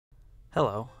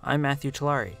Hello, I'm Matthew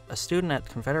Tallari, a student at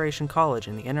Confederation College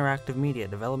in the Interactive Media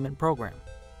Development program.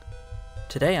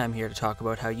 Today I'm here to talk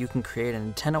about how you can create a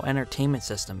Nintendo Entertainment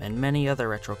System and many other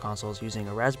retro consoles using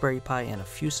a Raspberry Pi and a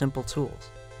few simple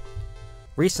tools.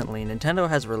 Recently, Nintendo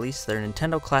has released their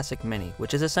Nintendo Classic Mini,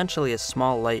 which is essentially a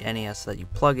small light NES that you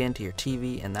plug into your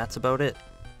TV and that's about it.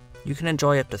 You can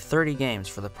enjoy up to 30 games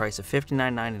for the price of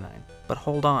 $59.99, but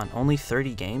hold on, only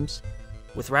 30 games?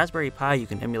 With Raspberry Pi, you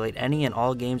can emulate any and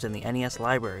all games in the NES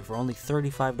library for only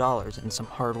 $35 and some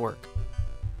hard work.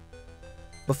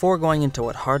 Before going into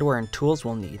what hardware and tools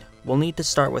we'll need to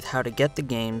start with how to get the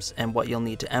games and what you'll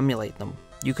need to emulate them.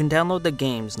 You can download the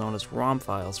games known as ROM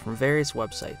files from various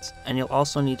websites, and you'll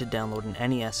also need to download an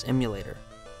NES emulator.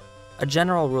 A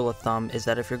general rule of thumb is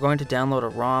that if you're going to download a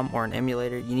ROM or an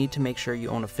emulator, you need to make sure you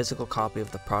own a physical copy of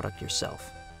the product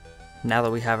yourself. Now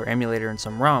that we have our emulator and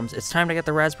some ROMs, it's time to get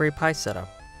the Raspberry Pi set up.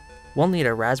 We'll need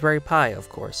a Raspberry Pi, of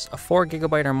course, a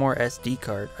 4GB or more SD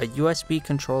card, a USB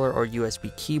controller or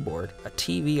USB keyboard, a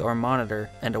TV or monitor,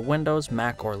 and a Windows,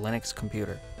 Mac, or Linux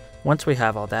computer. Once we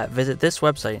have all that, visit this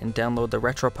website and download the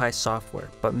RetroPie software,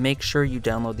 but make sure you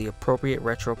download the appropriate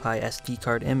RetroPie SD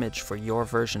card image for your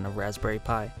version of Raspberry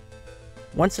Pi.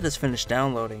 Once it is finished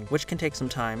downloading, which can take some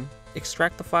time,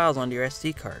 extract the files onto your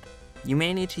SD card. You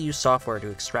may need to use software to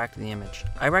extract the image.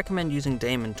 I recommend using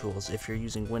Daemon tools if you're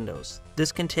using Windows.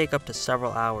 This can take up to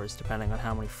several hours depending on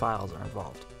how many files are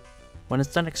involved. When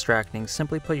it's done extracting,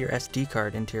 simply put your SD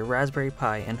card into your Raspberry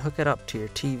Pi and hook it up to your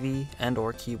TV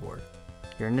and/or keyboard.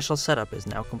 Your initial setup is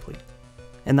now complete.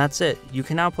 And that's it. You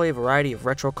can now play a variety of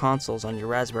retro consoles on your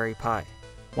Raspberry Pi.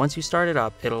 Once you start it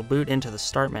up, it'll boot into the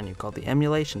start menu called the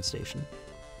emulation station.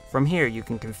 From here, you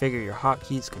can configure your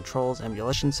hotkeys, controls,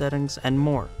 emulation settings, and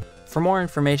more. For more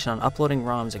information on uploading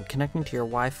ROMs and connecting to your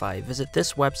Wi-Fi, visit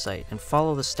this website and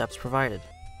follow the steps provided.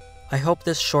 I hope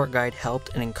this short guide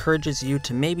helped and encourages you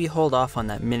to maybe hold off on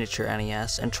that miniature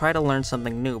NES and try to learn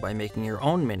something new by making your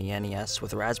own mini NES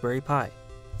with Raspberry Pi.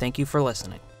 Thank you for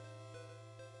listening.